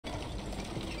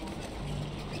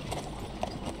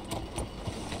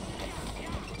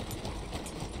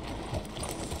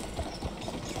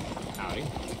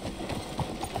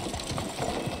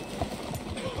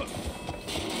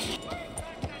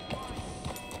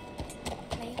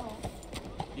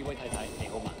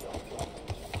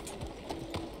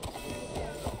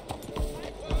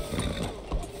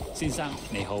先生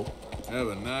你好。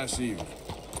Have a nice evening.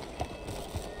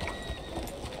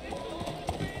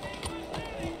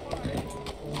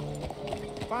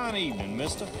 Fine evening,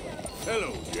 mister.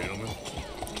 Hello, gentlemen.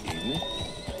 Evening.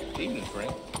 Evening,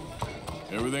 friend.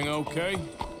 Everything okay?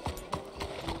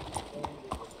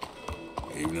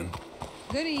 Evening.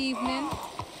 Good evening.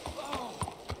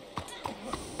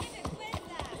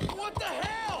 What the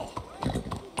hell?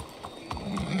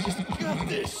 Just got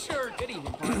this shirt. Good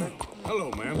evening, partner.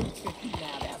 Hello, ma'am.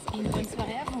 Une bonne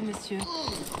soirée à vous, monsieur.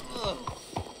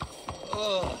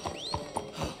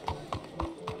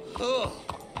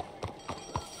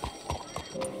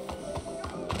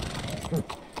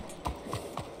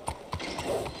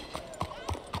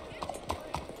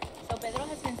 So Pedro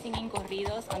has been singing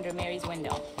corridos under Mary's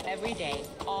window every day,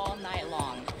 all night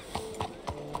long.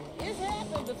 It's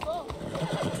happened before.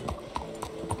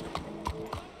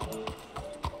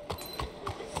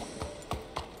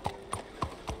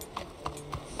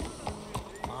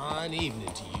 Fine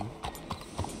evening to you.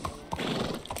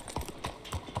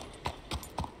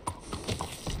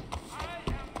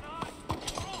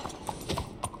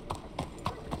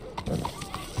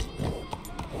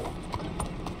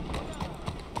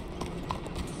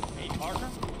 Hey, partner.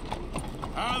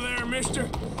 Hi there, mister.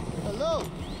 Hello.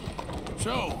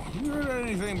 So, you heard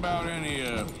anything about any,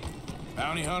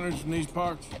 bounty hunters in these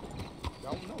parts?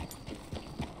 Don't know.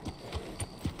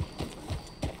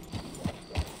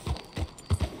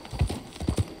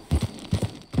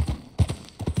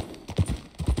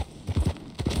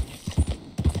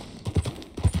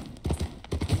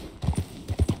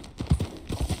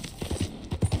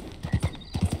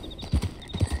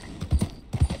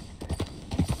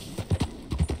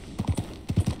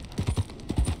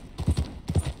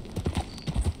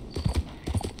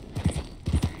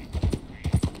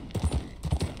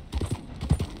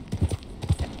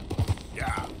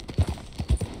 Yeah.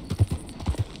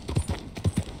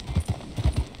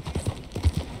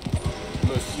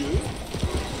 Monsieur?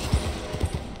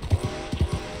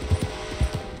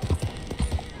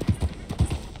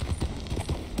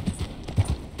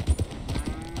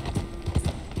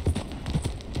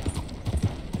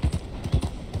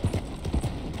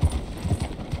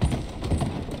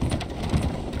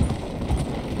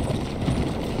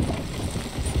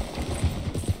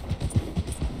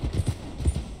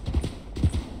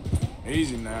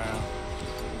 Easy now.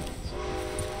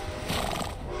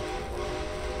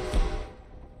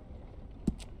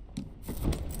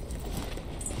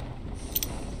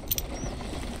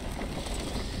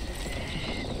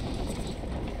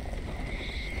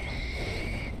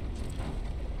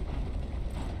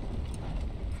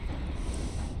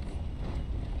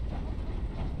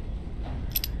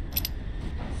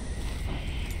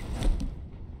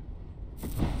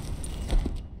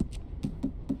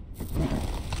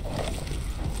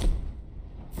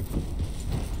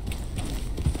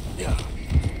 Yeah.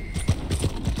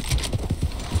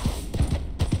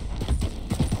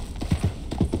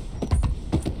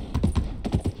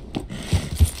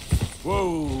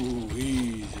 Whoa,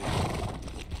 easy.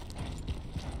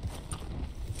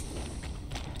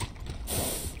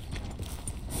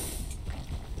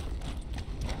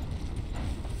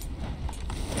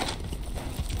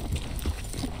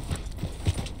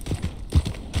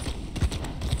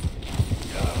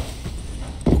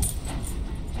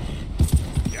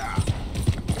 Yeah.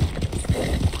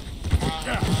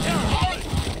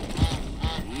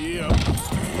 Yep.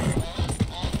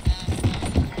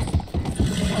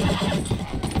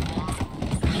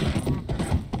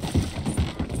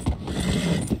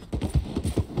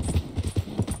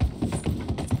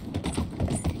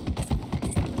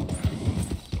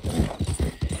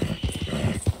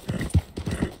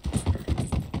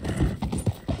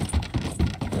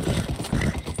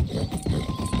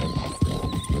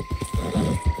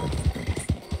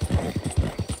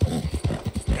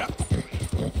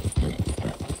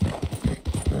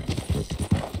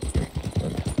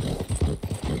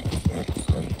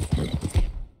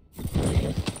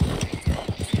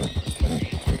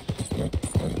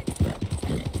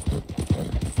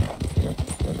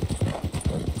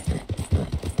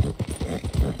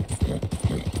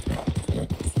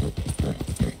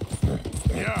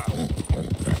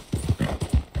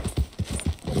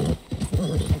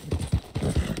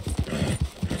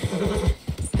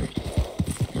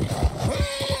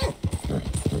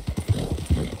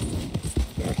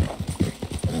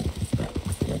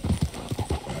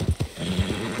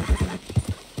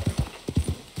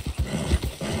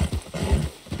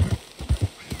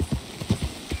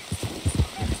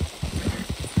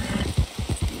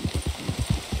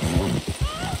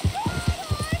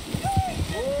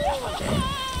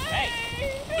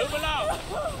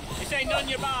 none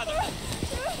you bother.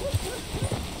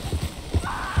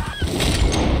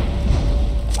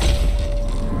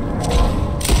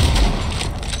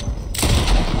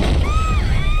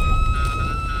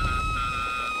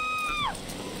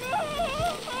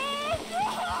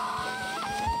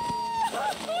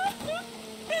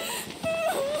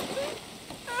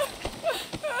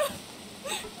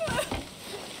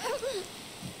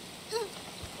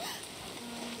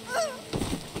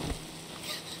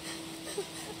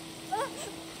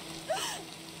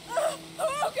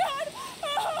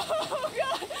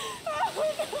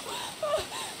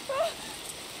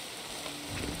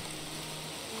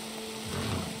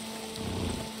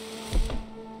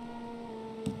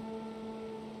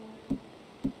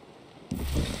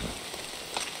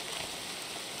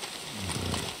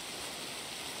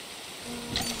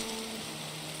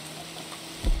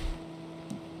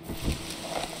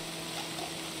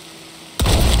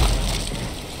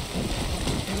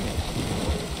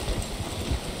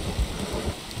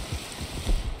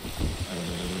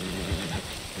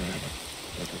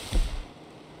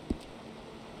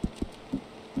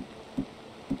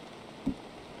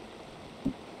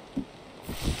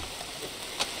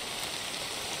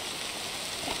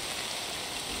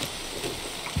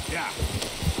 Yeah.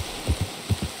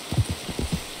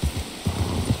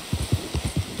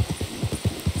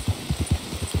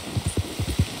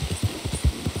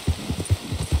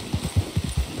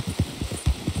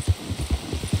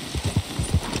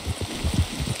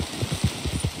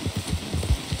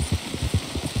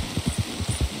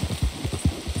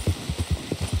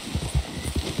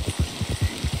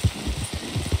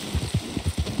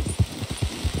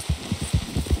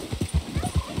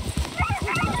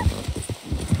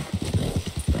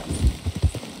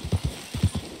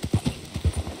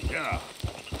 Yeah.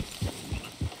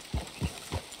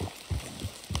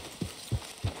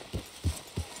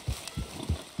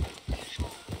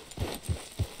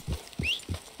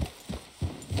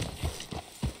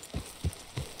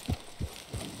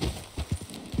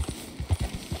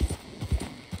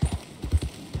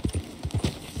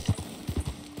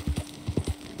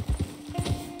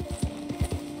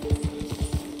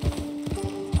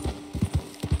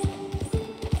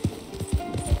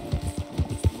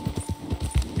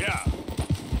 Yeah.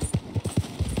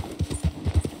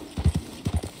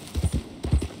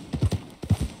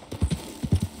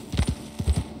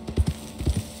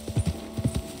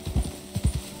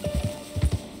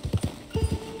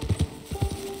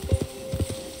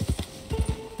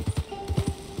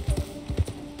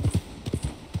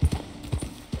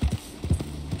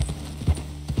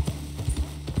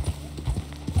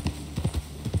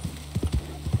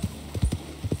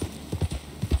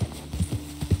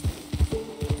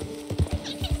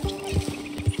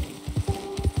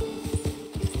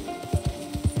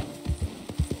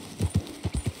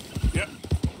 Yep.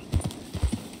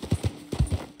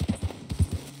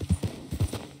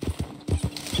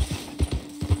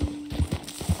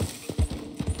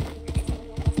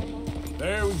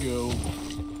 There we go.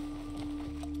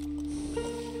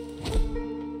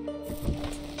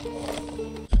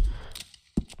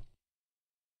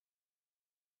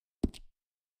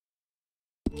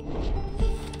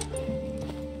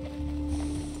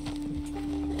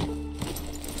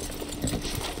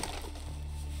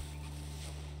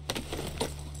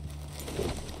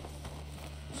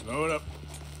 Slow it up.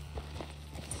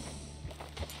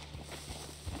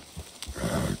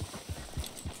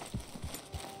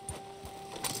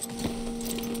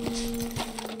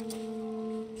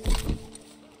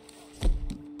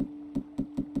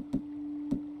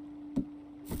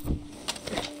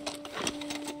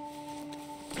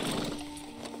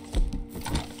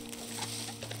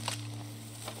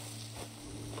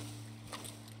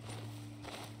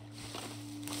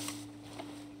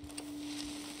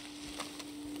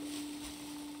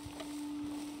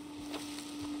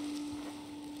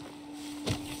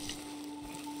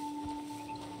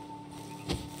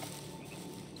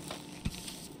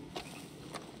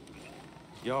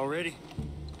 Y'all ready?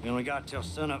 We only got till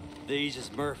sunup. These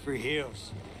is Murphy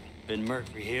Hills. Been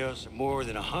Murphy Hills for more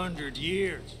than 100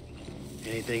 years.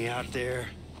 Anything out there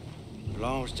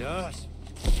belongs to us.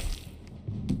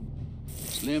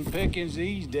 Slim pickings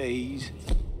these days.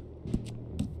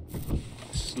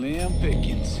 Slim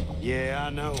pickings. Yeah, I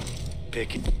know.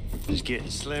 Pickings getting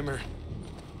slimmer.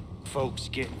 Folks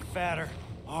getting fatter.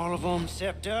 All of them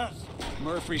except us.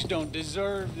 Murphys don't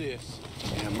deserve this.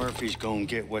 Yeah, Murphy's gonna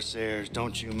get what's theirs,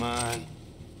 don't you mind?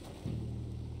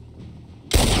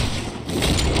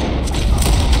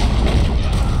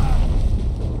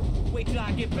 Wait till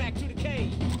I get back to the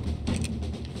cave.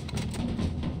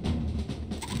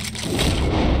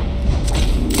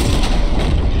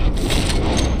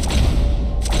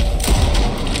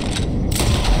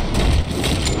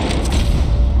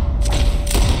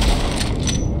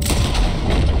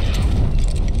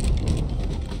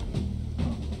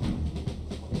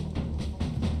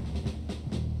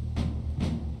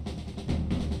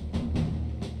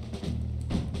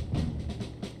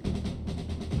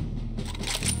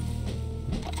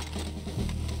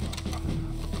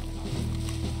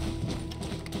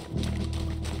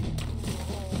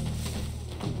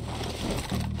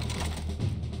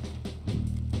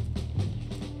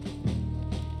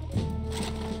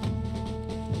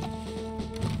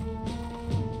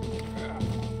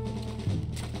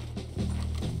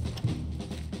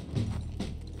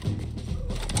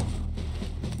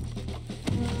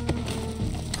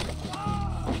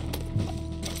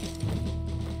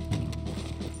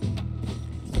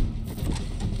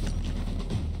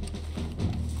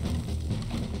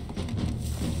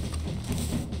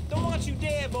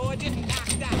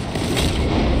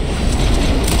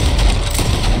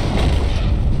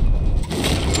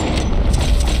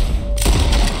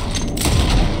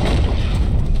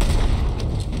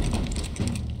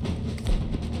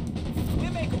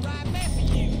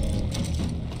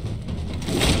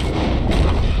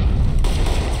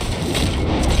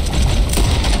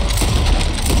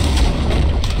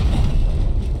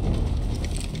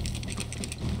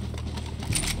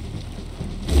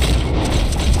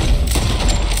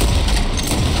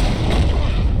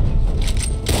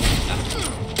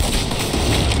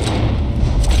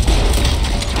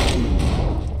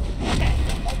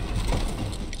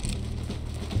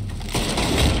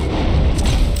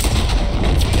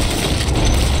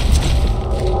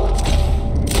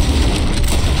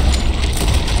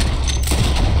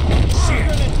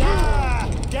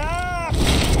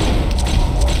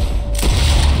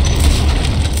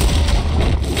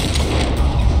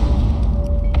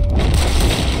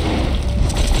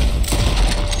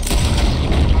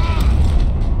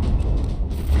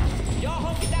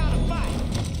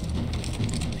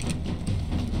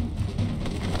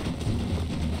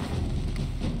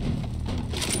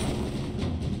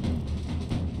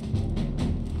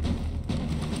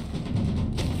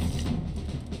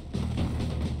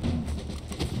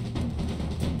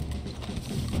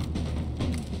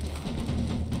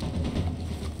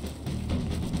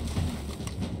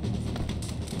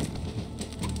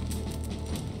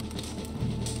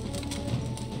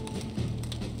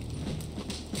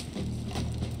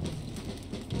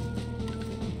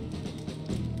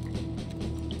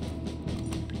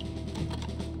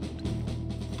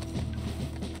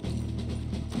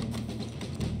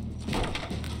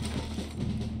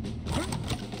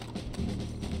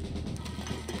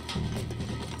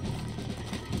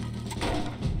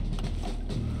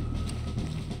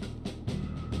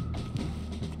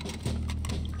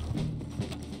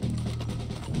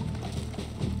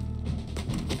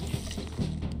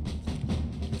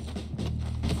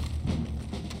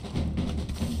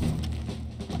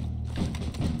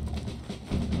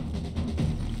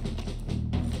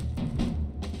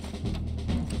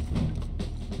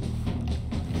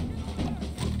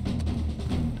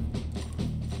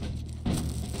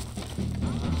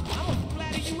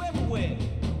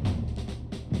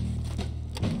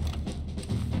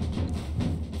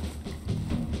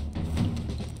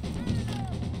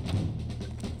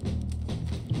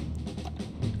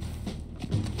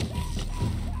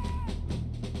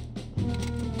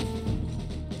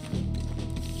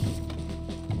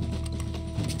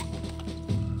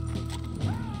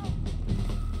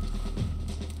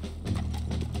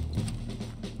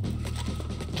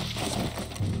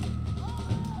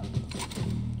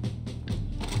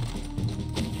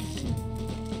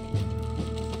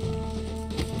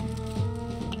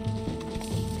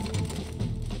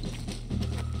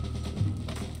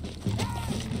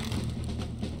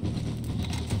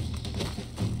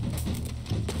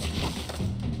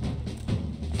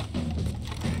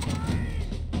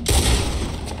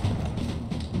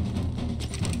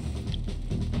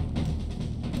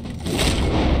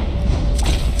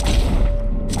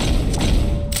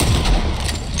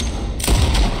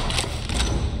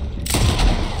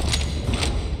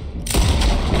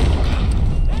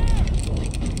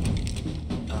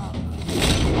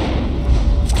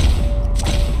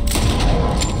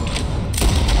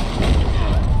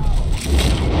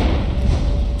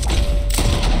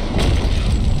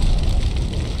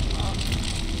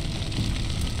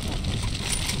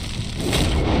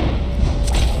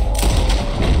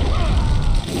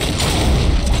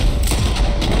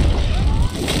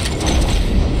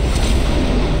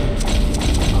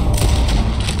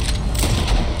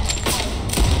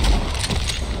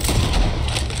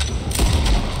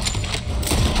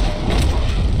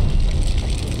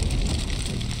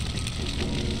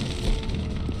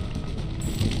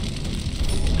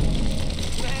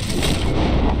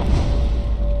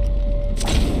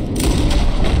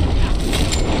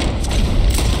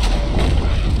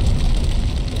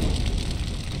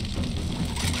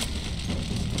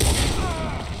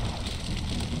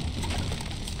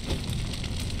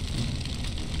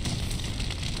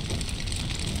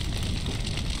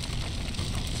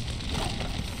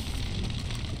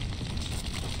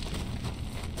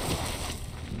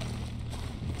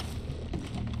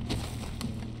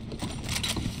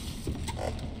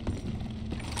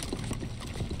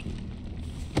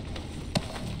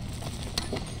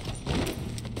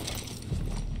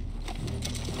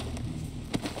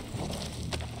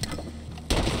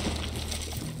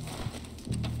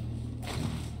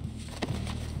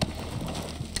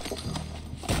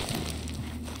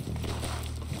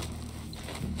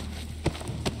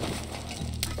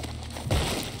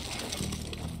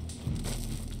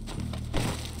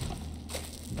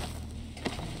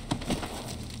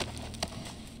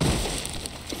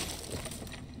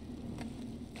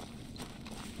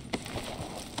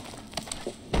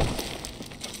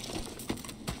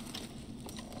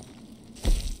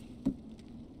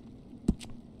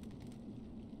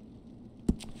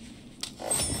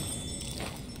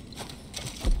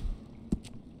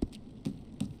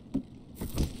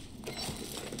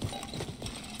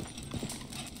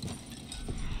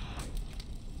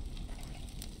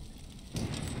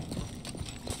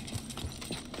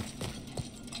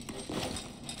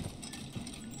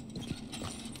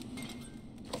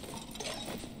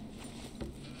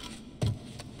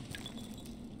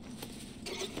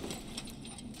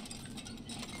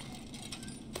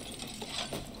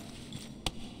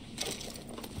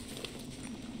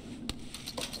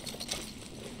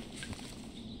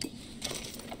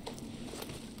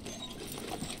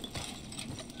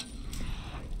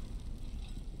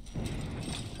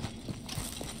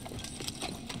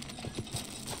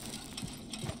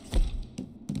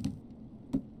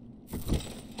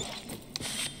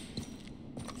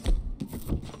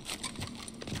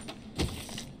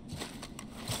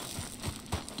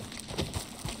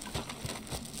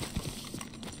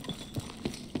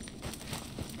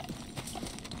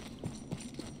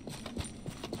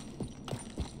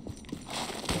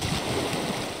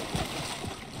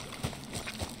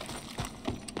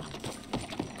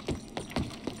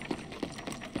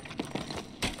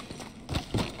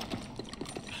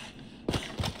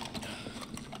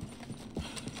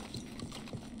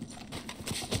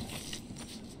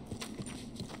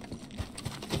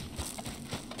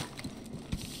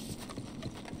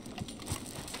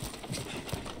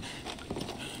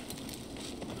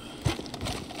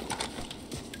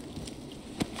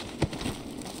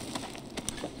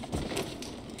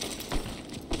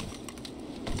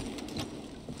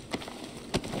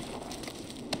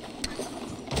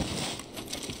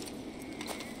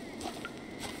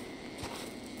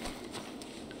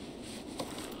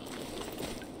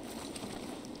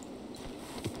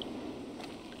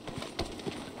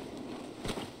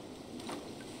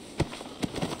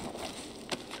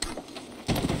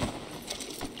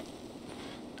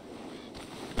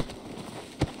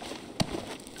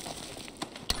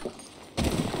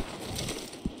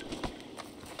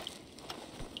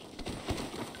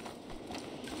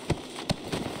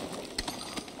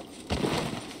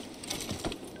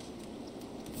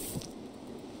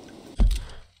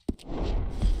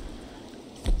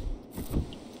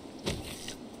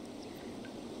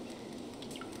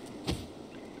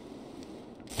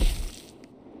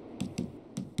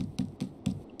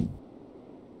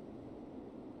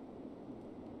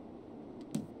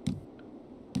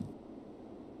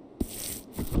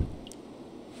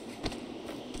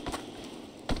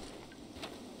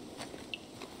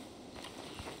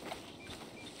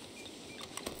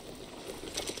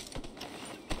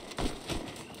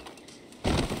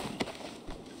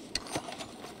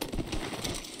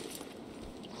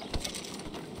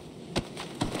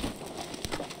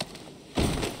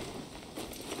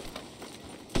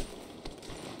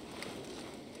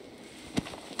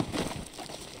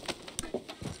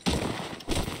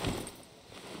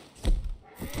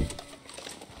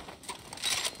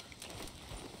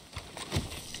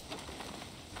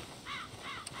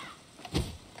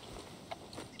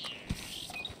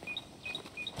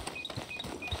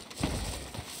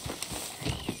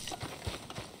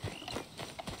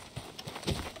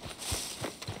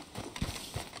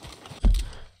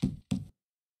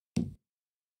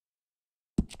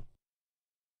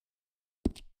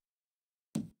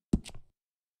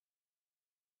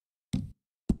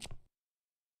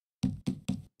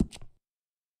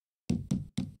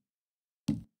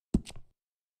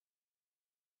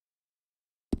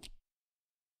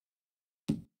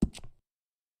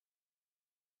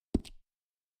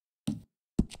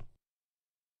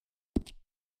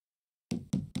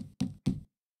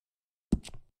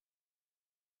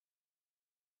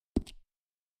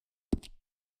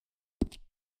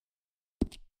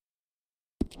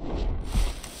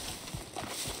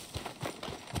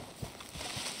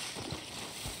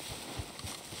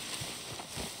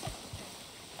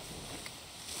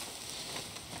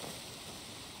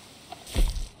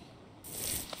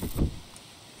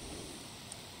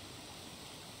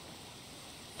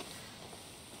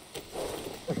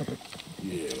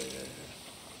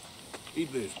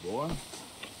 Eat this, boy.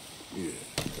 Yeah.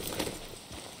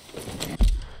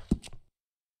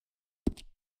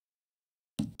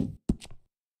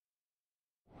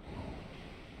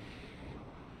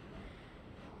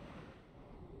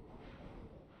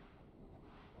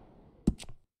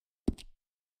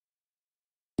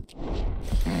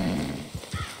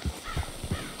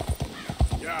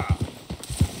 Yeah.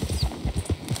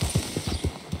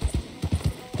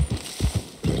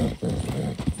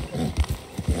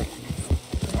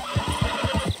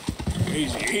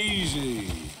 Easy,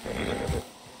 easy.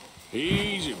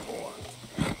 Easy, boy.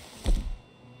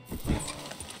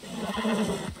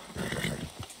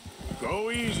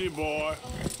 Go easy, boy.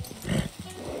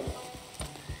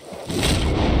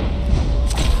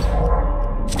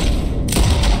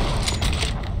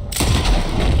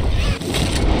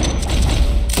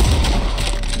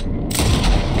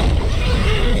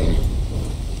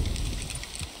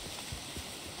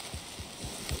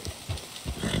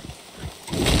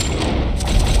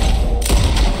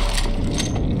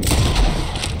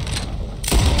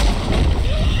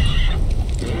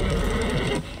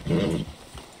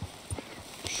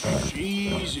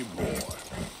 Easy, boy.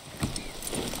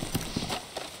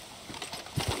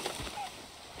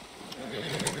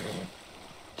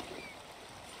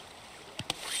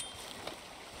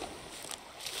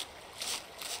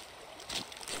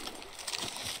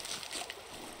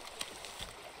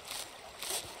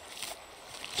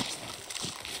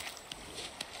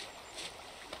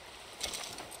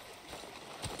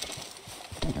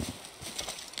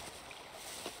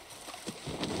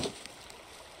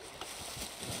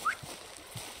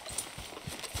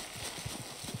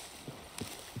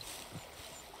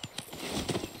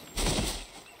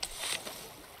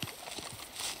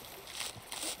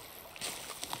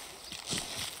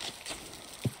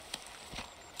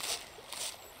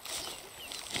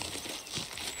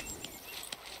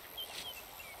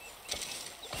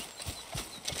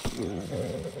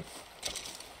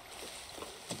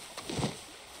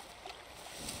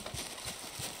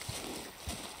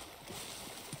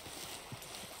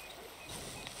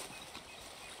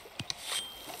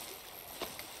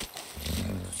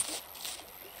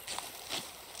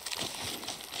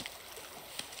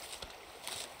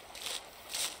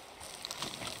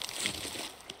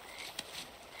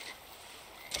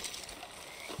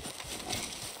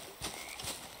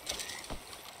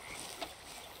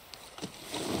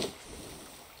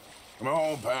 Come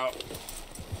on, pal.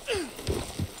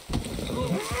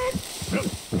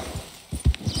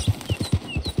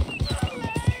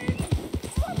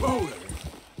 Whoa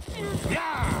there.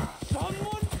 Yeah!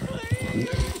 Someone, please!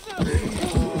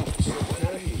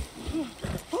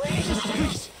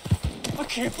 Please! I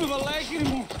can't feel my leg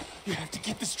anymore. You have to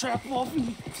get the strap off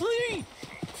me, please!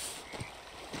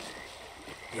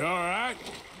 You all right?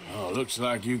 Oh, looks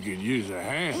like you could use a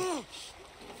hand. Oh,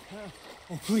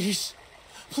 please.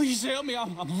 Please help me.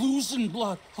 I'm losing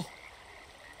blood. Oh,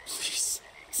 please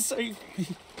save me.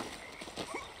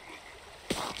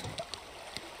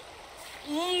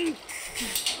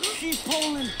 Keep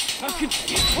pulling. I can.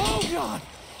 Oh, God.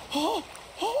 Oh,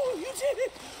 you did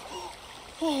it.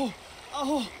 Oh.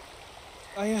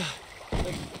 I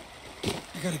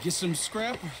gotta get some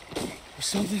scrap or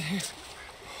something here.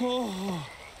 Oh,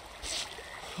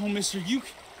 mister,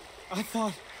 I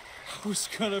thought I was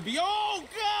gonna be. Oh,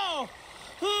 God.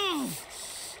 Oh,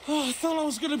 I thought I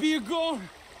was gonna be a goner.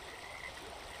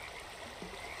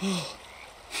 Oh,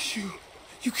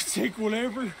 you can take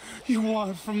whatever you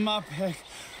want from my pack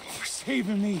for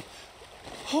saving me.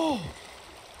 Oh.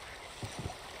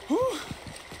 Whew.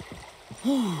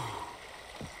 Whew.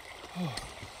 Oh.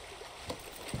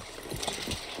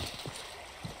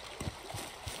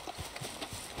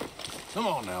 Come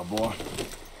on now, boy.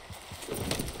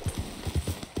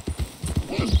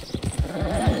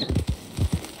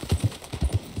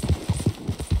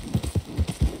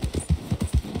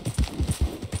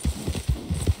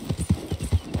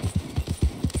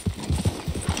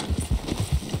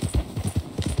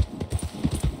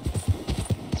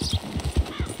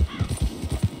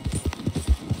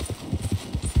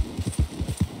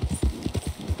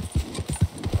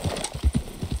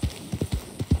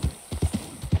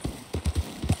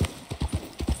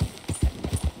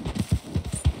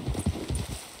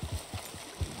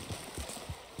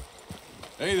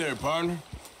 Hey there, partner.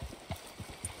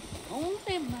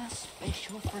 Only my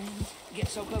special friends get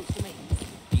so close to me.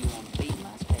 You want to be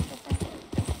my special friend?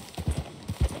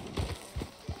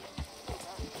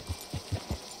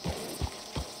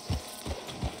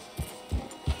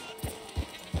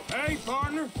 Hey,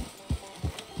 partner.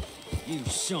 You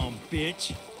son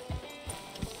bitch.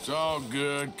 It's all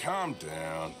good. Calm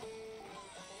down.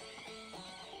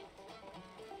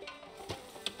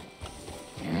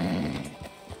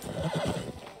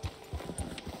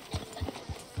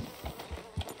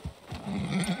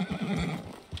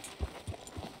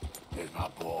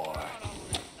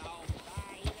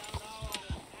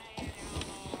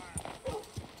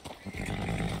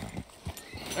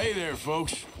 Hey there,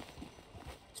 folks.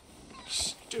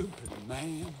 Stupid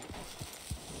man.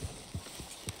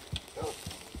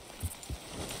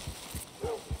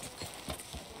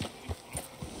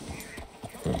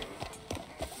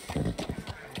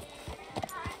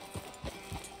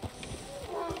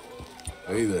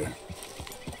 Hey there.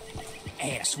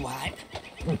 Asswipe.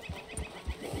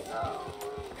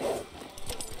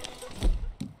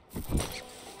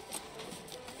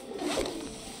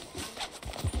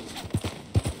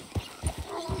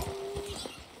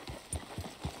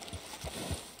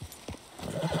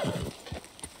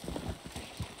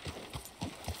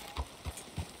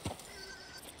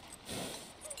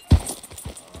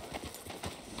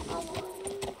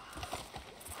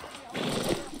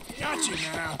 Got you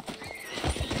now.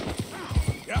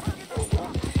 Yep.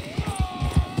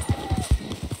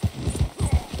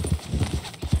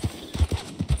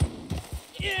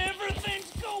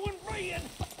 Everything's going red.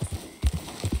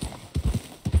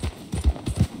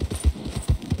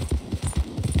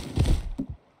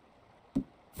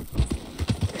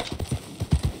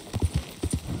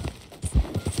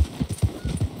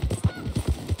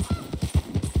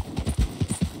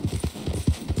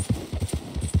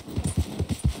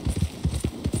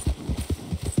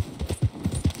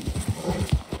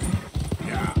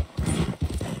 Yeah.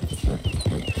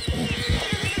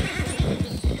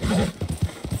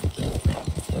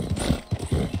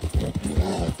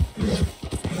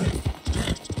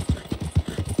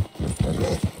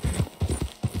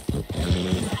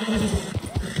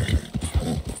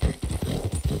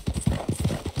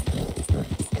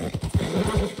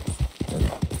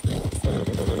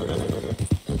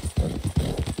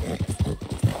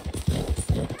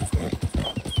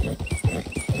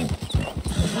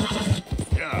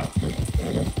 Yeah.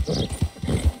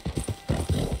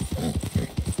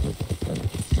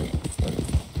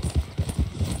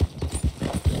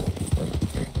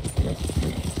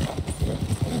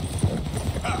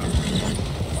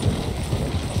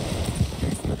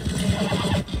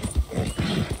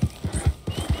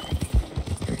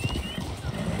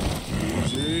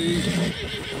 Easy.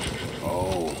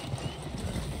 Oh.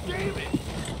 Damn it!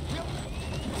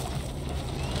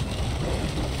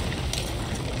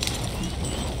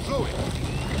 Blow it!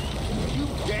 You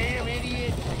damn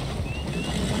idiot!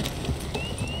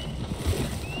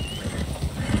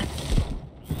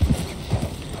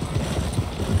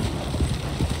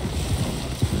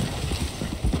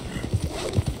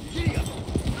 Giddy up!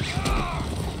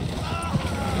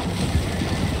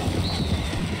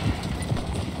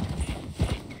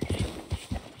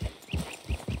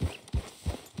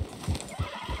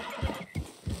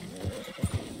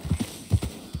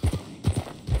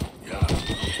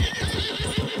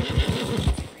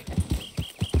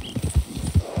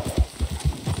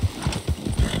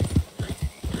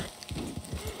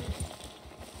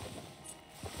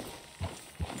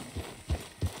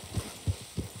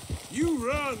 You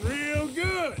run real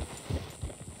good.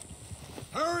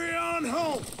 Hurry on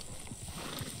home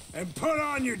and put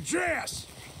on your dress.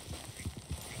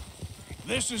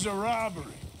 This is a robbery.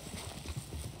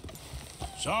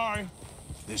 Sorry,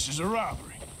 this is a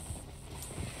robbery.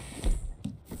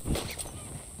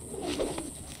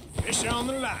 Fish on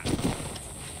the line.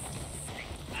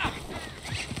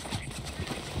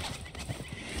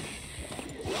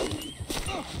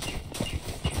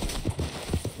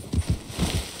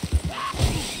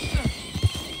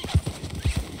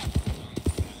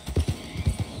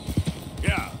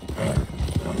 Yeah.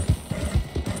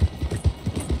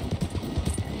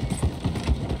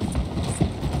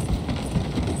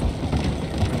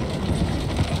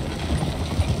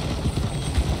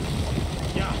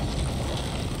 Yeah.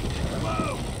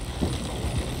 Whoa!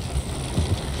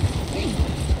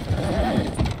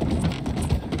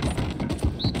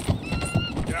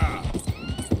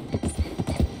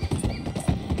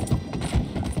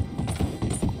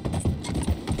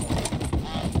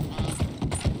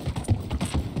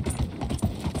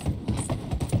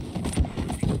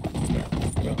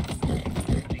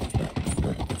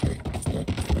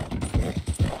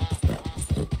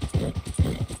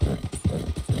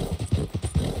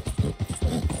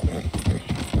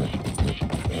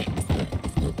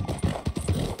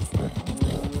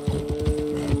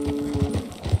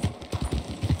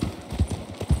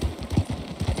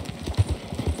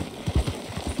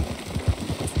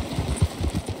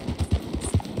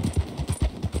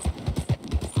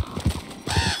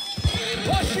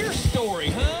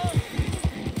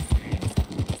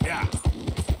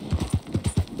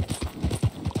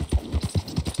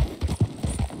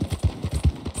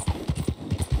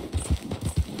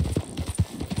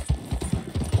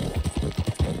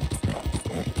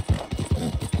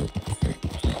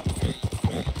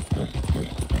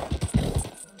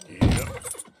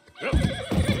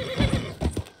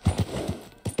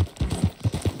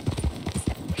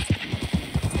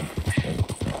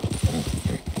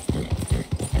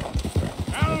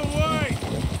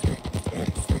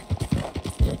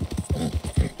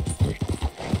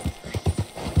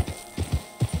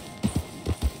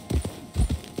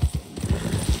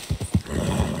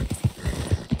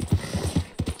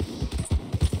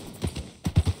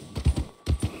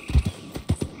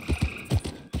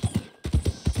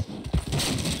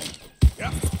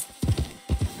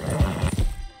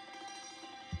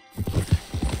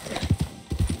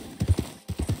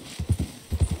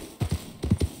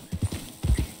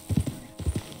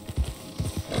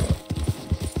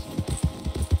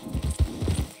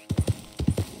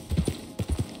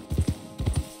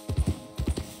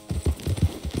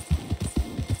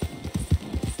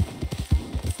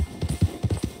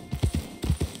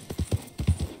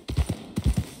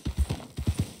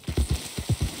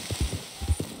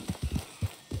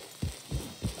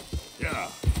 Yeah.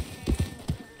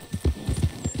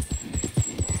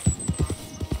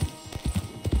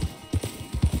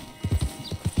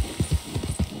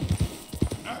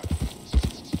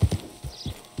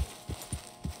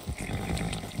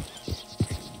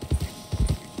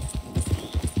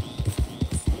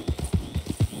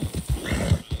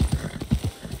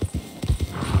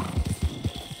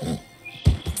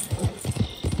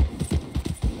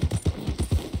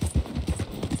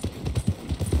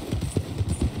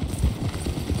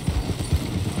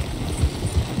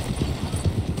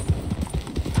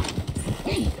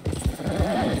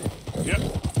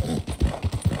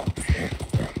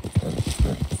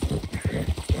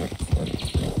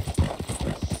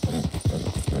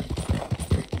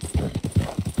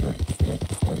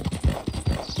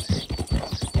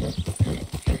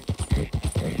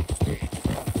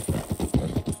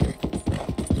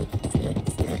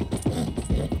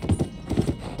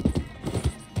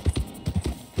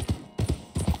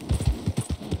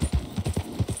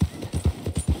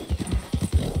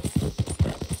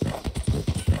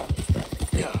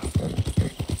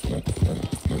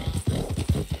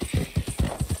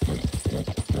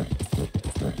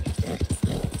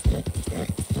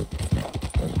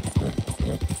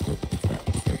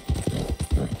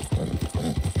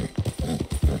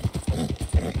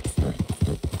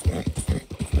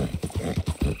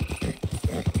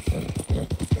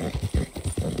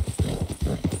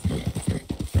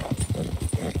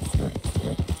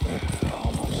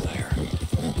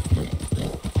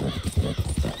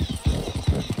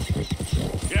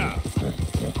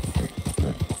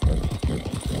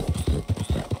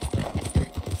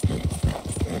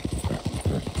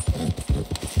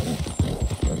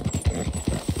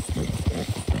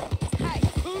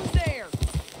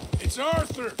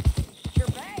 Arthur! You're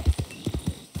back.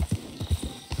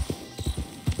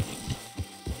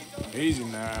 Easy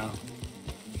now.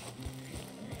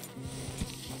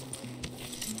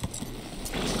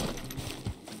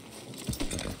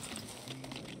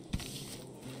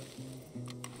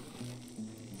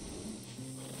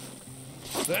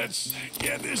 Let's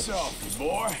get this off you,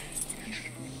 boy.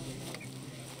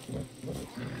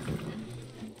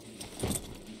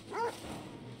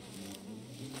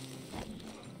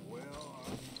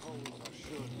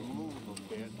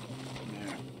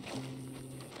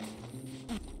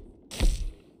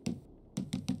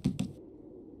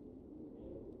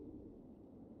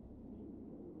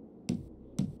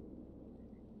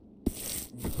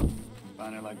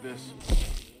 Find it like this.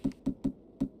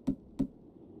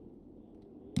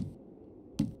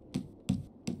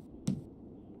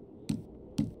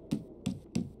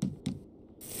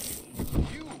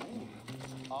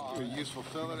 You're a useful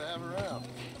fella to have around.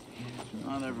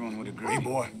 Not everyone would agree. Hey,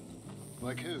 boy.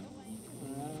 Like who?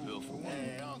 Bill, for one.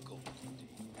 Hey, Uncle.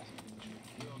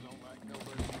 Bill don't like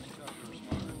nobody who's tougher or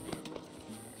smarter.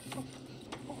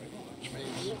 Which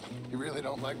means you really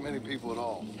don't like many people at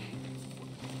all.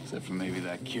 Except for maybe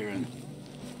that Kieran.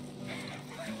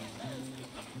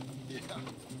 Yeah.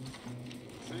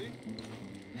 See?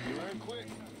 You learn quick.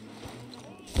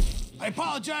 I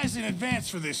apologize in advance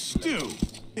for this stew.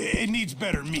 It needs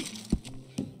better meat.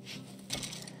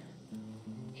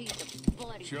 He's a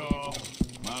bloody... Sure.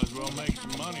 Might as well make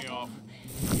some money off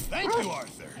it. Thank you,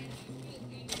 Arthur.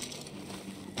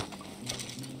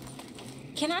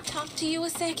 Can I talk to you a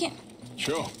second?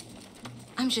 Sure.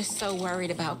 I'm just so worried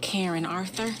about Karen,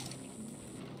 Arthur.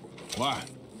 Why?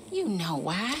 You know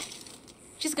why.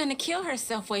 She's gonna kill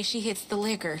herself when she hits the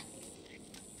liquor.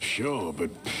 Sure,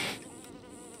 but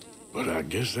I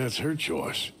guess that's her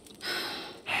choice.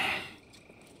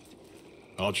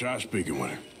 I'll try speaking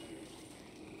with her.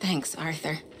 Thanks,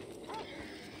 Arthur.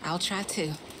 I'll try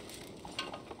too.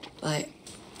 But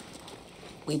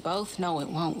we both know it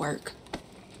won't work.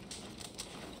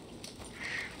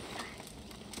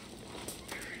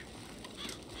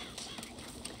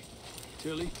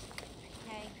 Tilly?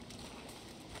 Hey.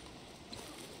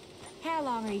 How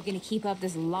long are you gonna keep up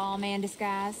this lawman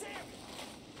disguise?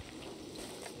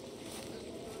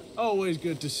 Always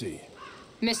good to see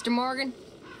you. Mr. Morgan?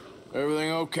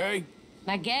 Everything okay?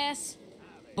 I guess.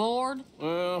 Bored?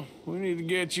 Well, we need to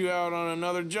get you out on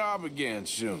another job again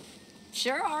soon.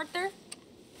 Sure, Arthur.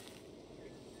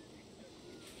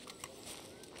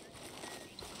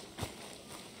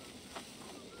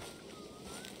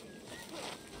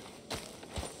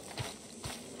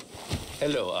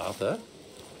 Hello, Arthur.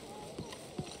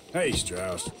 Hey,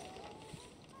 Strauss.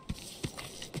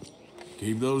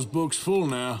 Keep those books full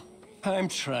now. I'm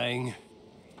trying.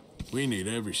 We need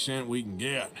every cent we can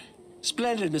get.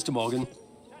 Splendid, Mr. Morgan.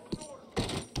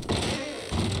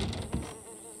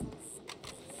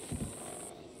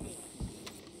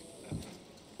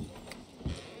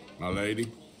 my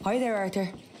lady. Hi there, Arthur.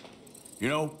 You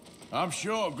know, I'm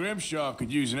sure Grimshaw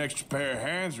could use an extra pair of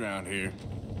hands around here.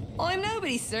 I'm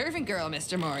nobody's servant girl,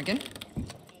 Mr. Morgan.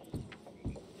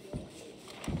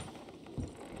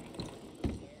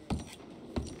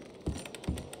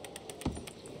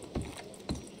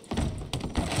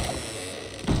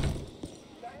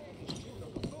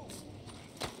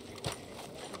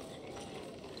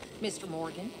 Mr.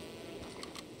 Morgan.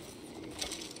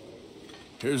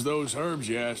 Here's those herbs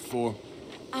you asked for.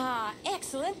 Ah,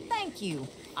 excellent, thank you.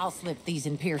 I'll slip these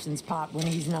in Pearson's pot when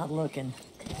he's not looking.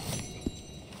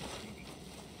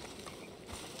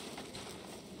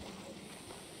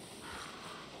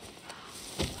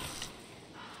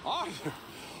 Arthur!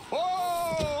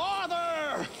 Oh,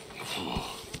 Arthur!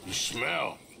 You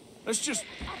smell. Let's just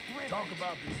talk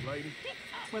about this, lady.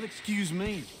 Well, excuse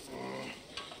me.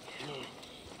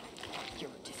 You're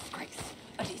a disgrace.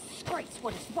 A disgrace.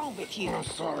 What is wrong with you? I'm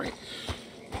sorry.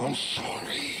 I'm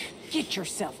sorry. Get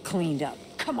yourself cleaned up.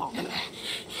 Come on.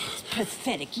 It's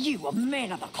pathetic. You, a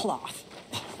man of the cloth.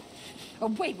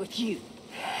 Away with you.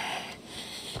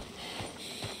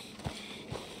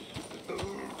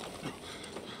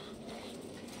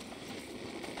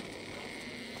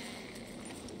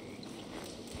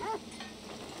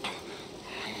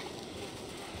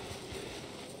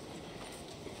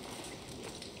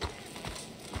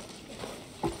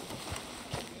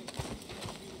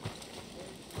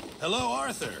 Hello,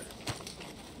 Arthur.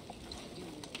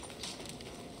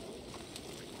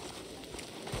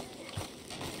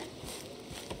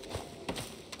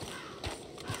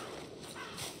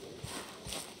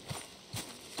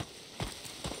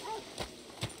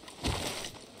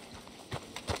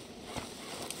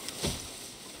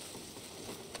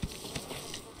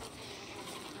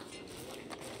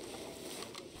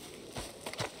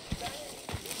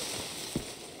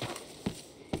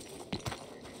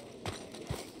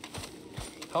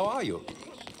 How are you?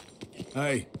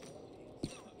 Hey.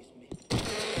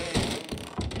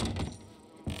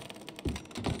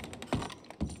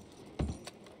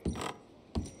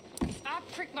 If I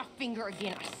prick my finger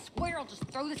again, I swear I'll just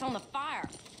throw this on the fire.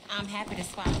 I'm happy to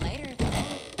swap later.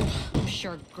 I'm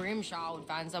sure Grimshaw would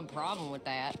find some problem with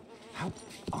that. How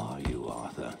are you,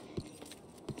 Arthur?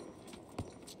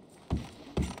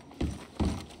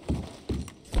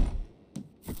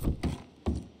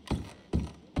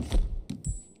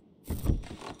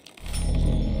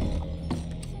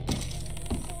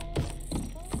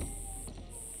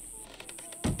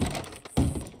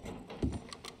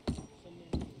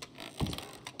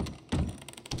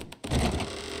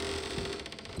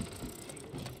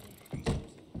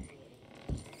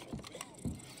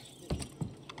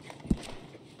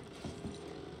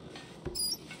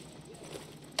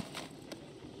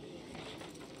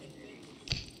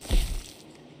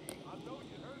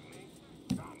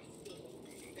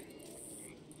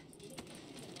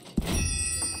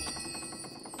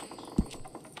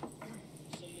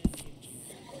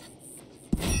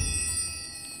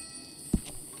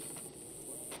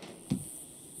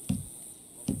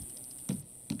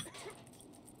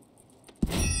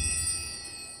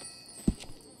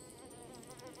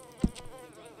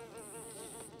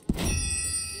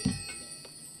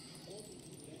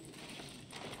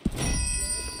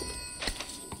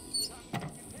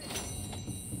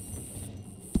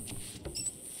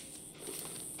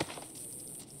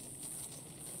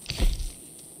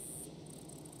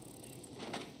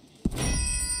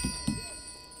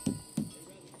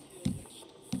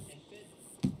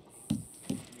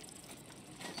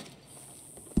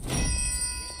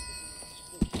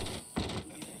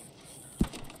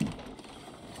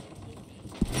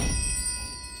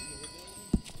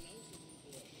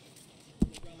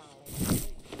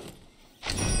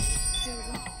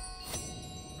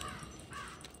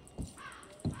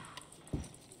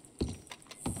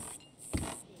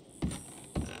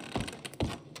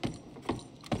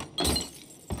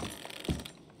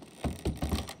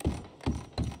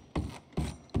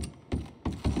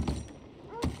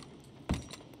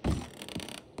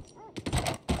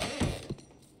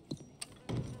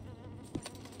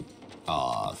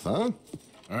 Arthur?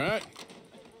 All right.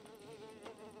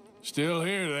 Still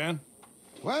here, then?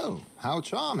 Well, how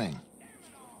charming.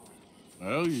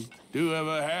 Well, you do have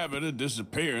a habit of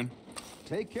disappearing.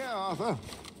 Take care, Arthur.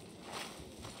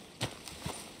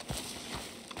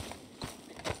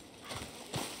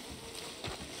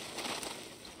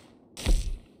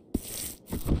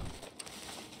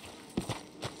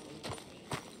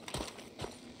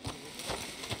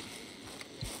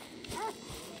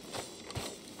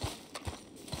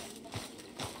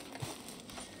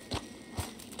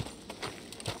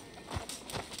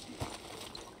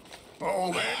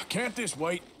 Oh, can't this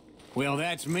wait? Well,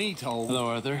 that's me told. Hello,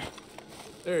 Arthur.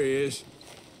 There he is.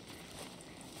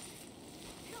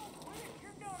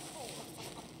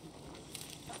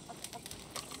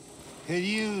 Could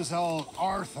use old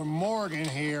Arthur Morgan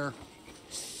here.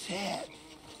 Shit.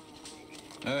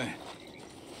 Hey.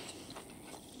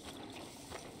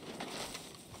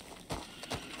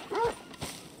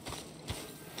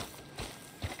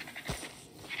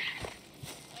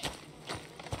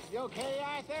 You okay,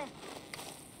 Arthur?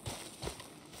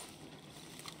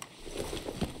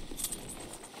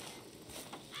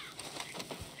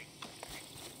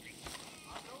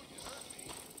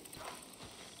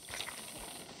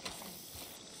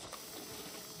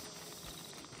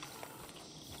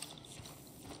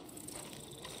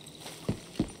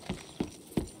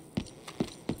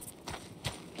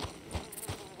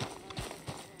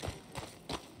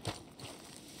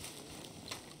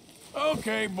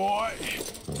 Okay, boy.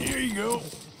 Here you go.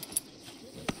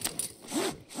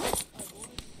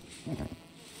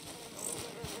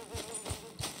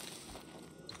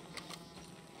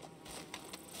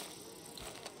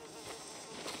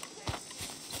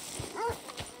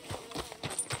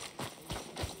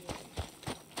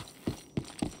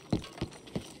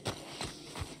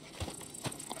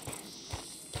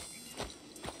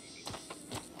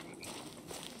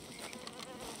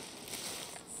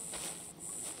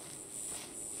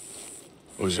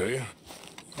 Hosea?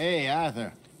 Hey,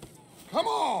 Arthur. Come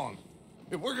on!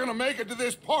 If we're gonna make it to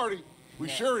this party, we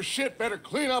sure as shit better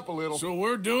clean up a little. So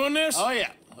we're doing this? Oh, yeah.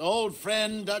 Old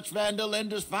friend Dutch Van der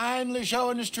Linde's finally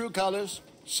showing his true colors.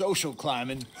 Social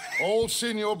climbing. Old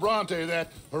Senor Bronte,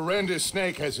 that horrendous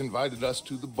snake, has invited us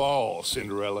to the ball,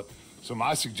 Cinderella. So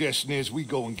my suggestion is we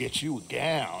go and get you a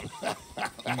gown.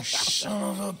 You son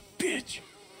of a bitch.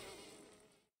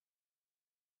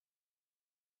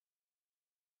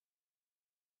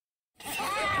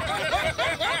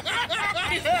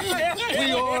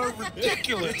 We are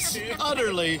ridiculous.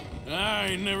 Utterly. I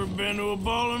ain't never been to a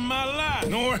ball in my life.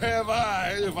 Nor have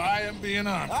I, if I am being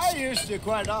honest. I used to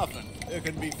quite often. There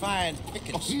can be fine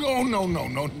pickings. Oh, no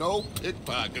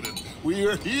pickpocketing. We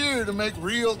are here to make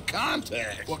real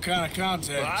contact. What kind of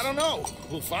contact? Well, I don't know.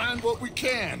 We'll find what we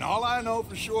can. All I know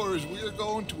for sure is we are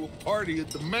going to a party at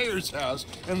the mayor's house,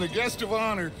 and the guest of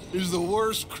honor is the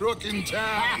worst crook in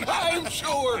town. I'm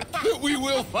sure that we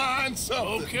will find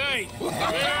something. Okay.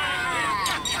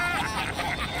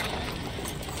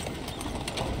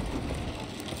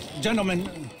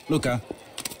 Gentlemen, Luca,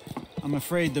 I'm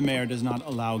afraid the mayor does not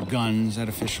allow guns at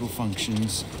official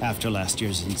functions after last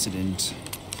year's incident.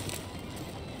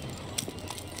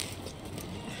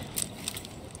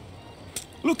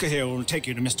 Luca here will take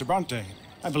you to Mr. Bronte.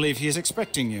 I believe he is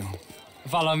expecting you.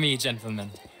 Follow me,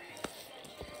 gentlemen.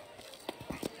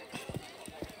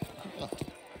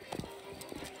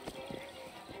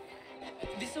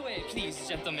 This way, please,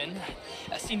 gentlemen.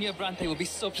 Senior Bronte will be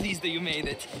so pleased that you made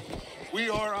it. We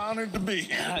are honored to be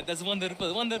here. That's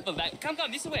wonderful, wonderful. Come,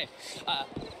 this way.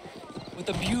 What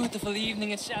a beautiful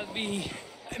evening it shall be.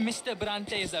 Mr.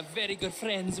 Bronte is a very good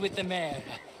friends with the mayor.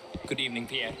 Good evening,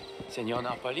 Pierre. Senor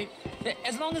Napoli?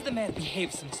 As long as the mayor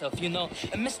behaves himself, you know.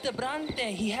 Mr.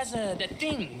 Bronte, he has that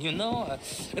thing, you know,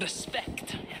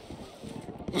 respect.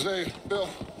 Jose, Bill,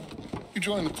 you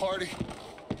join the party.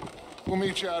 We'll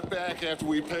meet you out back after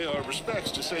we pay our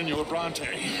respects to Senor Bronte.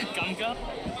 Come.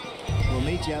 We'll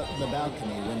meet you out in the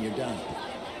balcony when you're done.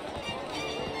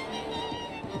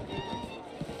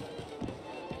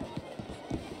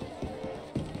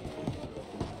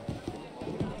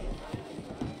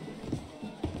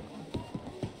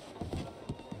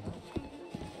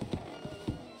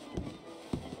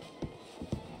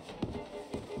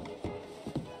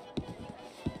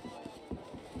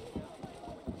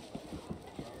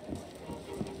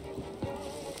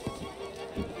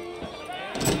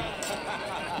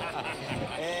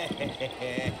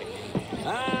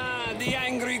 The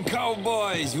angry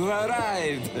cowboys, you've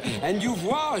arrived. And you've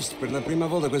washed per la prima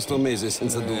volta questo mese,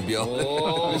 senza dubbio.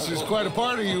 Oh, this is quite a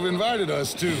party you've invited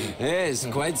us to. Yes,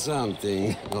 quite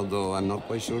something. Although I'm not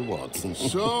quite sure what.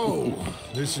 So,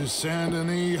 this is Saint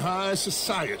Denis High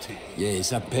Society.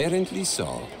 Yes, apparently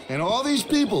so. And all these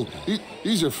people,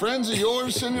 these are friends of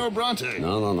yours, Senor Bronte?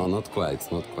 No, not quite.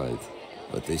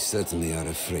 But they certainly are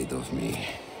afraid of me.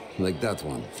 Like that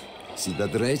one. See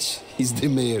that wretch? He's the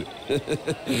mayor.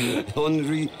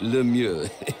 Henri Lemieux.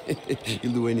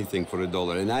 He'll do anything for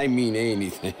 $1, and I mean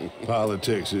anything.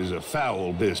 Politics is a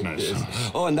foul business.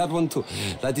 Yes. Oh, and that one too.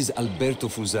 That is Alberto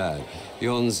Fusar. He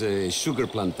owns a sugar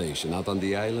plantation out on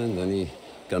the island, and he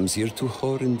comes here to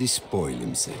whore and despoil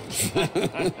himself.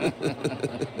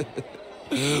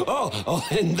 Oh,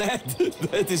 and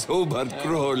that is Hobart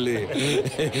Crawley,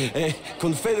 a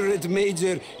Confederate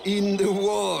major in the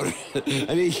war.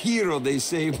 I mean, hero, they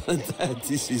say, but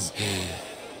that is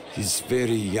his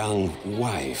very young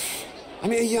wife. I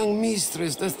mean, a young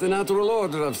mistress, that's the natural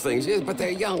order of things, yes, but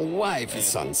a young wife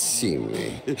is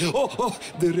unseemly. Oh,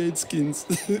 the Redskins.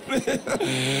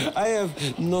 I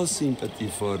have no sympathy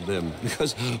for them,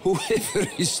 because whoever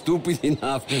is stupid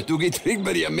enough to get tricked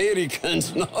by the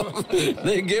Americans, no,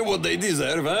 they get what they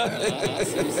deserve, huh?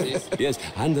 Yes,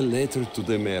 and a letter to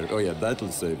the mayor. Oh, yeah,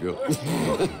 that'll save you.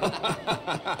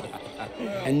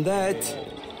 And that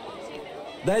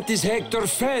is Hector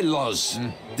Fellows,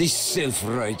 this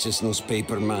self-righteous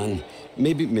newspaper man.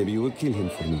 Maybe you will kill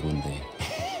him for me one day.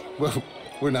 Well,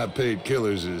 we're not paid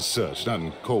killers as such, not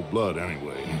in cold blood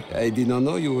anyway. I did not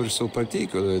know you were so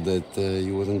particular that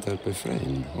you wouldn't help a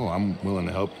friend. Oh, I'm willing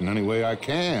to help in any way I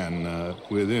can,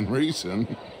 within reason.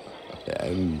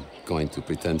 I'm going to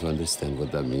pretend to understand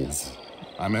what that means.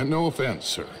 I meant no offense,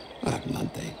 sir. None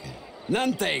taken.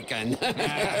 None taken!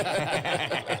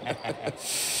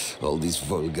 All these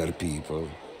vulgar people,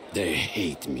 they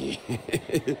hate me.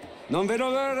 Non vedo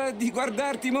l'ora di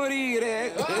guardarti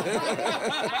morire.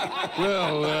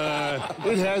 Well,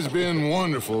 it has been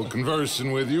wonderful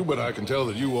conversing with you, but I can tell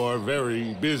that you are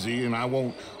very busy, and I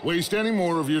won't waste any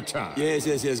more of your time.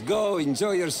 Yes. Go,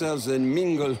 enjoy yourselves, and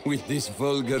mingle with this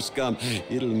vulgar scum.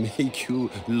 It'll make you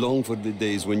long for the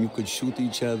days when you could shoot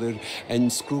each other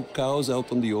and screw cows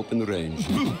out on the open range.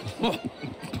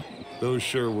 Those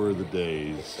sure were the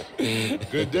days.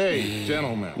 Good day,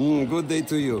 gentlemen. Good day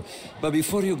to you. But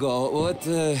before you go, what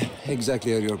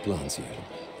exactly are your plans here?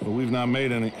 Well, we've not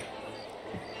made any...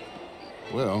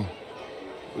 Well,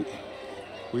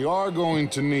 we are going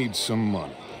to need some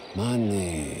money.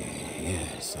 Money,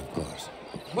 yes, of course.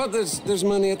 But there's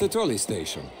money at the trolley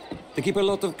station. They keep a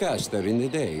lot of cash there in the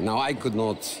day. Now, I could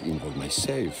not involve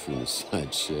myself in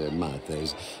such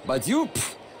matters. But you...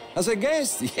 As a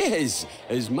guest? Yes.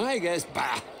 As my guest?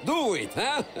 Bah! Do it,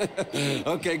 huh?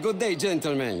 Okay, good day,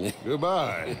 gentlemen.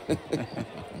 Goodbye.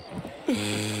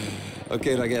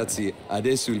 Ok, ragazzi,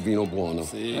 adesso il vino buono.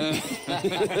 Sì.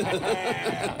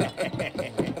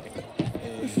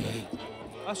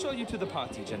 I'll show you to the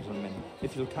party, gentlemen,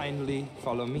 if you'll kindly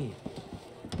follow me.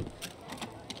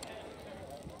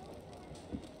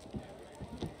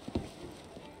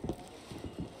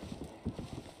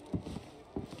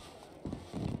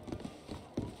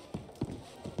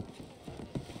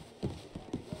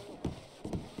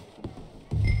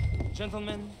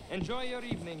 Gentlemen, enjoy your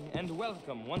evening and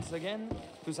welcome once again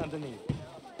to Saint Denis.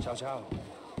 Ciao, ciao.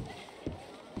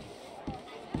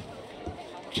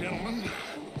 Gentlemen,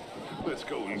 let's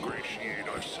go ingratiate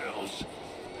ourselves.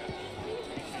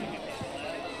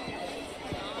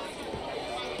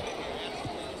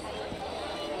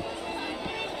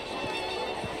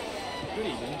 Good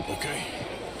evening. Okay.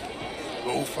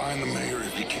 Go find the mayor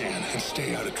if you can and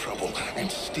stay out of trouble.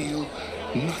 And steal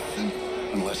nothing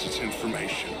unless it's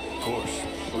information. Of course.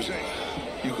 Jose,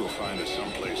 you go find us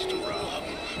someplace to rob.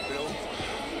 Bill,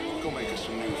 go make us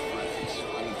some new friends.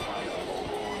 I'm gonna find out all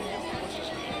what's his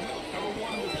name. Have a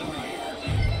wonderful night.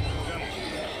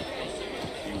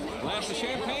 Gentlemen. Glass of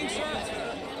champagne, sir?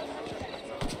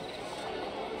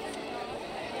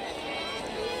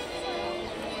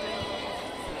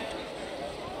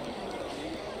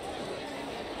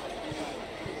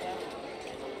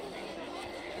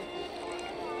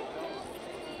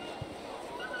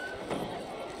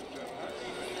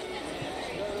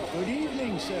 Good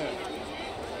evening, sir.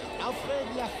 Alfred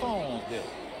Lafonde.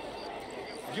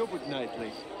 Gilbert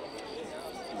Knightley.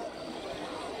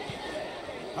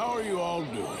 How are you all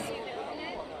doing?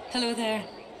 Hello there.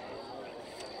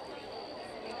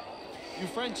 You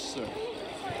French, sir?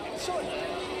 Sir?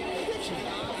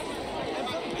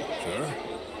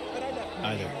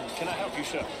 Either. Can I help you,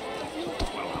 sir?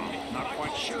 Well, I'm not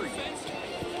quite sure yet.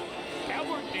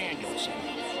 Albert Daniels,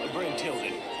 Bryn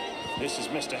Tilden. This is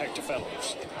Mr. Hector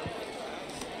Fellows.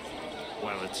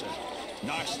 Well, it's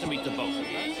nice to meet the both of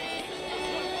you.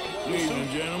 Good evening,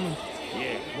 gentlemen.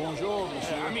 Yeah. Bonjour,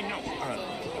 monsieur.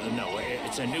 No,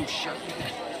 it's a new shirt.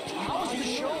 How's the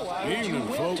show? Evening,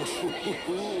 folks.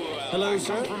 Hello, I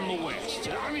sir. come from the west.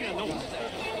 I mean, the north.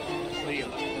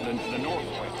 The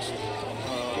northwest.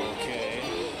 Okay.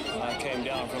 I came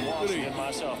down from Washington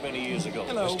myself many years ago.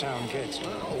 Hello. This town gets me.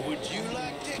 Would you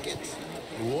like tickets?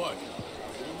 What?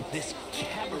 This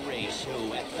cabaret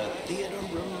show at the Theater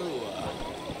Room.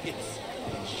 It's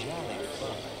jolly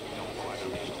fun. Don't quite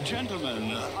understand.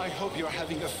 Gentlemen, I hope you're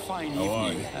having a fine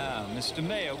evening. Ah, Mr.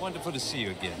 Mayor, wonderful to see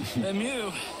you again.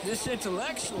 Lemieux, this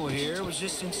intellectual here was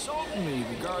just insulting me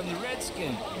regarding the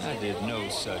Redskin. I did no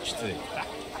such thing.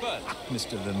 But,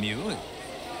 Mr. Lemieux,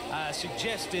 I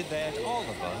suggested that all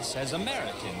of us, as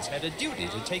Americans, had a duty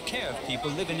to take care of people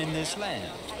living in this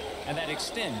land. And that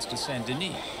extends to Saint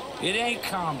Denis. It ain't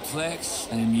complex,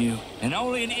 Lemieux. And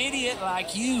only an idiot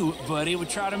like you, buddy, would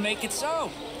try to make it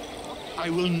so. I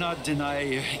will not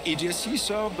deny idiocy,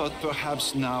 sir, but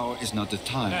perhaps now is not the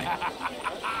time.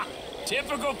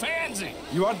 Typical pansy.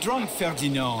 You are drunk,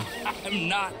 Ferdinand. I'm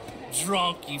not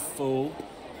drunk, you fool.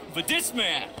 But this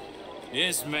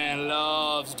man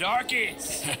loves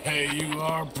darkies. Hey, you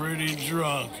are pretty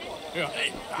drunk. Yeah,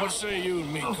 what say you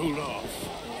and me cool off?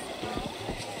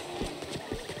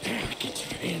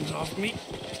 Get your hands off me.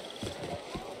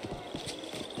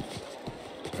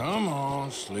 Come on,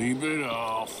 sleep it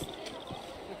off.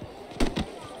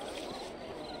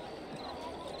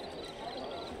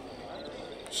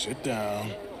 Sit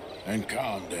down and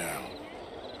calm down.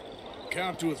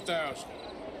 Count to 1,000.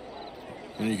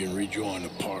 Then you can rejoin the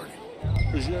party.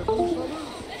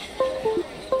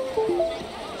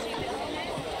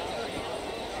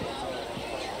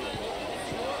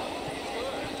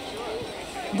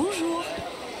 Bonjour.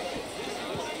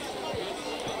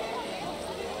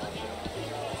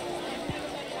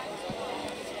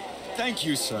 Thank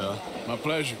you, sir. My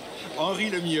pleasure.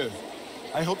 Henri Lemieux.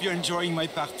 I hope you're enjoying my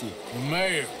party. The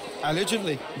mayor.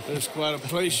 Allegedly. That's quite a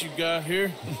place you got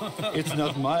here. It's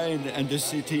not mine, and the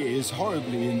city is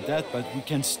horribly in debt, but we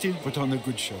can still put on a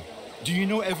good show. Do you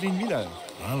know Evelyn Miller?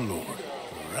 My lord.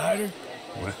 A writer?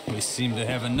 Well, we seem to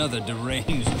have another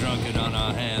deranged drunkard on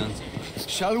our hands.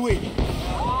 Shall we?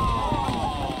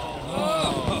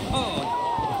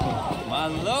 Oh, my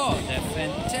lord, they're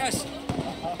fantastic.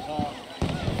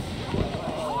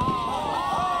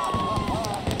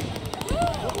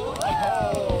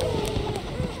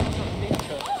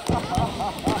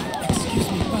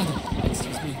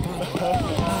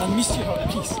 Monsieur,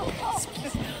 please.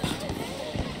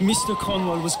 Mr.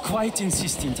 Cornwall was quite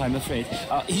insistent, I'm afraid.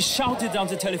 He shouted down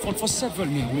the telephone for several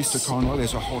minutes. Mr. Cornwall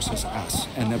is a horse's ass,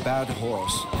 and a bad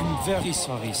horse. I'm very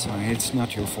sorry, sir. It's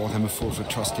not your fault. I'm a fool for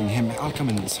trusting him. I'll come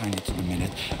in and sign it in a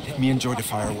minute. Let me enjoy the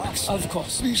fireworks. Of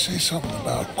course. Did he say something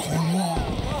about Cornwall?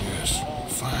 Yes.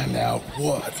 Find out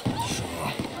what. Sure.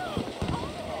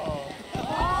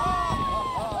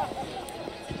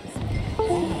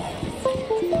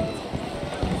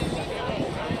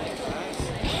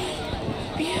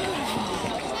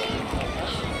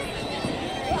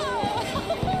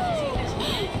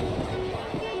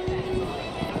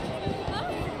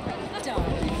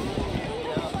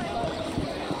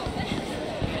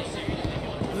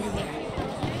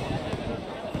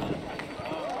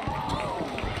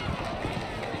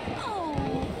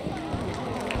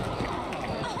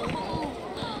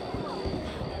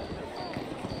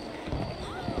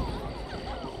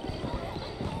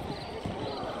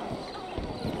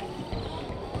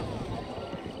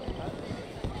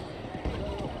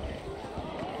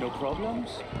 No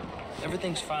problems?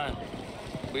 Everything's fine.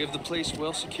 We have the place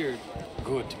well secured.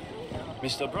 Good.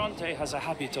 Mr. Bronte has a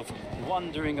habit of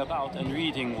wandering about and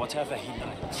reading whatever he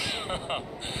likes.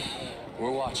 We're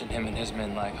watching him and his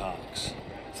men like hawks.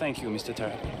 Thank you, Mr.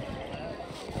 Terrell.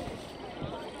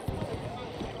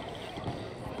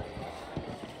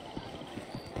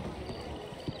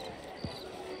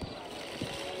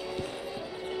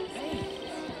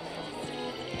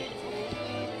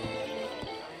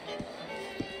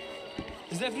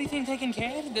 Is everything taken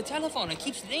care of? The telephone, it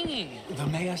keeps ringing. The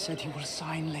mayor said he will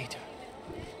sign later.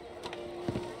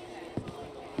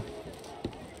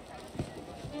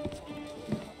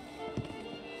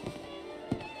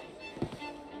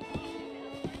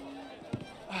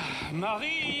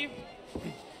 Marie!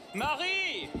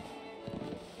 Marie!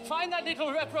 Find that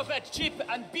little reprobate Chip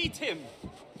and beat him.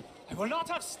 I will not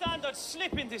have standard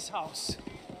slip in this house.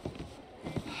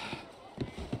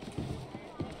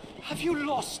 Have you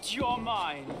lost your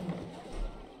mind?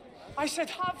 I said,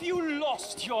 have you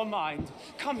lost your mind?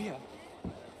 Come here.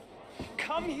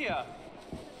 Come here.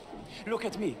 Look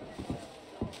at me.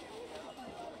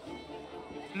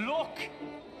 Look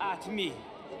at me.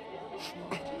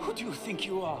 Who do you think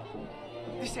you are?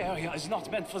 This area is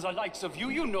not meant for the likes of you.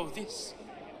 You know this.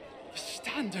 The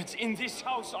standards in this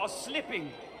house are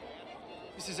slipping.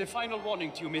 This is a final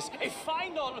warning to you, miss. A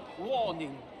final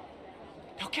warning.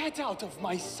 Now get out of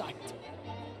my sight.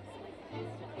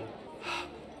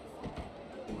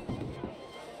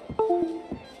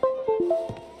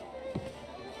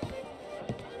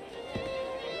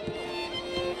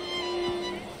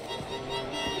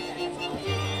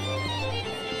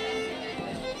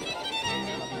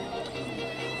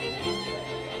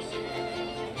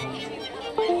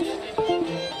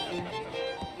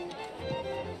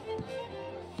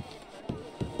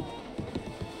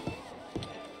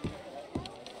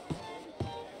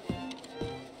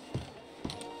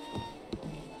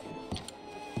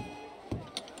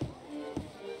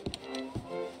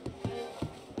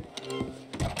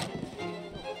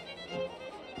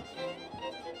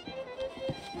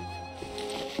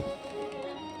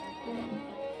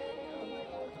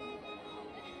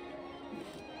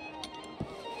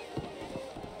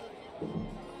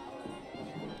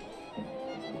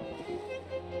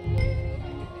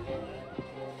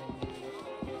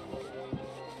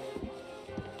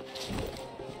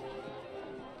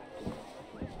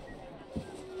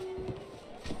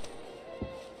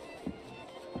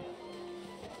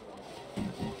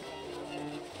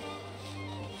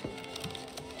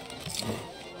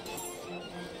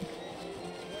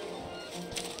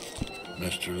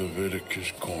 Mr.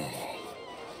 Leviticus Cornwall.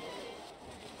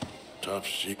 Top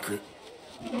secret.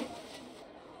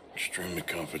 Extremely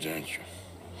confidential.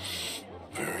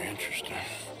 Very interesting.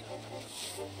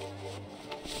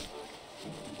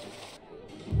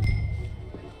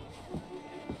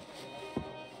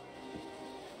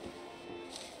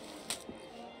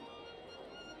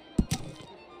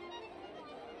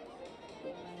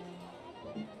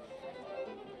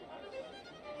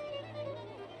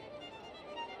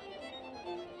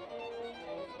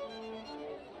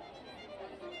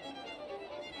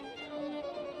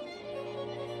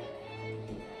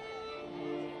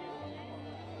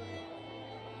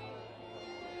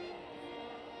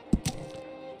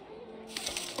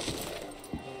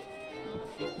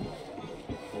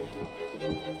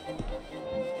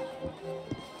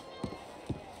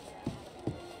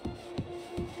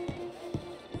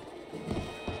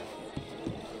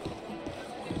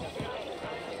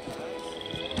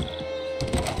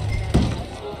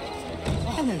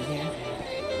 Hello there.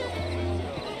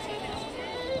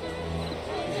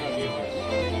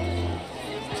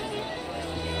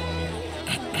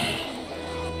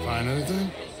 Find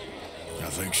anything? I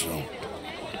think so.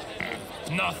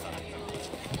 Nothing.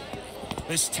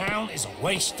 This town is a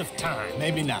waste of time.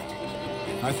 Maybe not.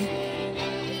 Arthur?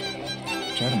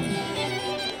 Gentlemen,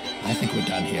 I think we're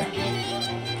done here.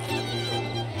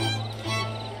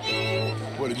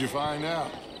 What did you find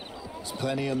out? There's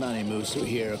plenty of money moves through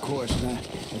here, of course, and I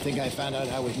think I found out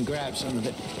how we can grab some of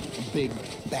it. A big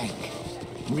bank.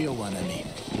 Real one, I mean.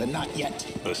 But not yet.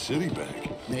 A city bank?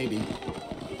 Maybe.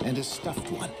 And a stuffed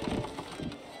one.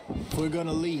 If we're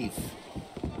gonna leave,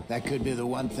 that could be the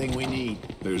one thing we need.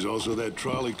 There's also that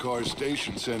trolley car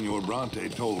station Senor Bronte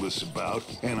told us about,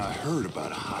 and I heard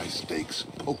about a high-stakes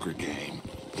poker game.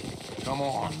 Come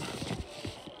on.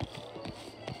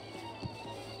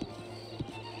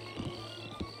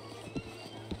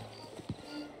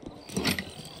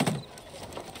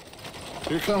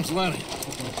 Here comes Lenny.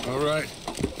 All right,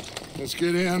 let's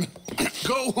get in.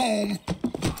 Go home.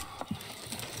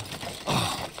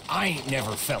 Oh, I ain't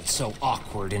never felt so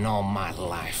awkward in all my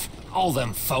life. All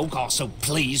them folk all so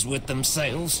pleased with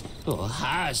themselves. Oh,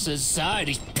 high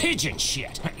society's pigeon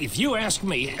shit. If you ask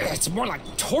me, it's more like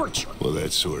torture. Well,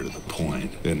 that's sort of the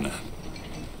point, isn't it?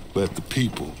 Let the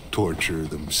people torture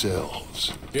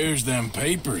themselves. Here's them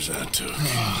papers I took.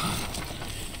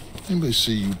 Anybody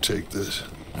see you take this?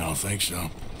 I don't think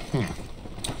so.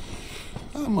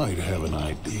 I might have an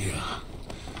idea.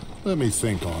 Let me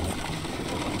think on it.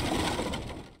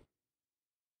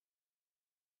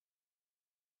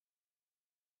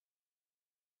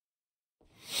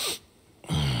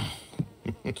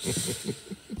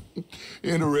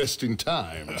 Interesting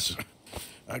times.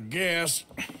 I guess.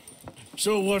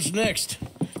 So what's next?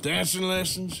 Dancing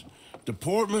lessons?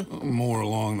 Deportment? More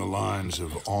along the lines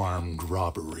of armed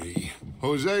robbery.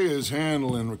 Hosea is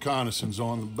handling reconnaissance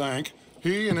on the bank.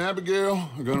 He and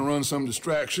Abigail are gonna run some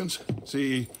distractions,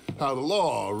 see how the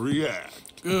law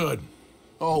react. Good.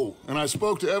 Oh, and I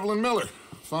spoke to Evelyn Miller.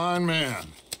 Fine man.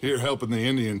 Here helping the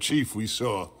Indian chief we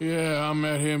saw. Yeah, I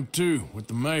met him too, with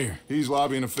the mayor. He's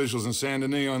lobbying officials in Saint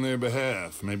Denis on their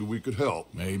behalf. Maybe we could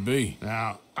help. Maybe.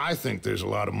 Now, I think there's a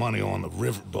lot of money on the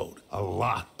riverboat. A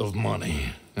lot of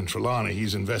money. And Trelawney,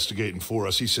 he's investigating for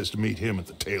us. He says to meet him at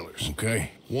the Taylor's.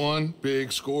 Okay. One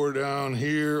big score down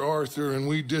here, Arthur, and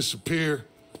we disappear.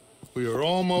 We are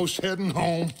almost heading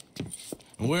home.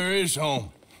 Where is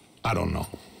home? I don't know.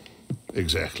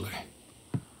 Exactly.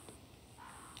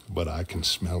 But I can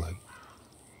smell it.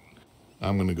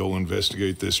 I'm gonna go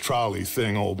investigate this trolley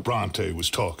thing old Bronte was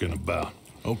talking about.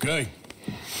 Okay.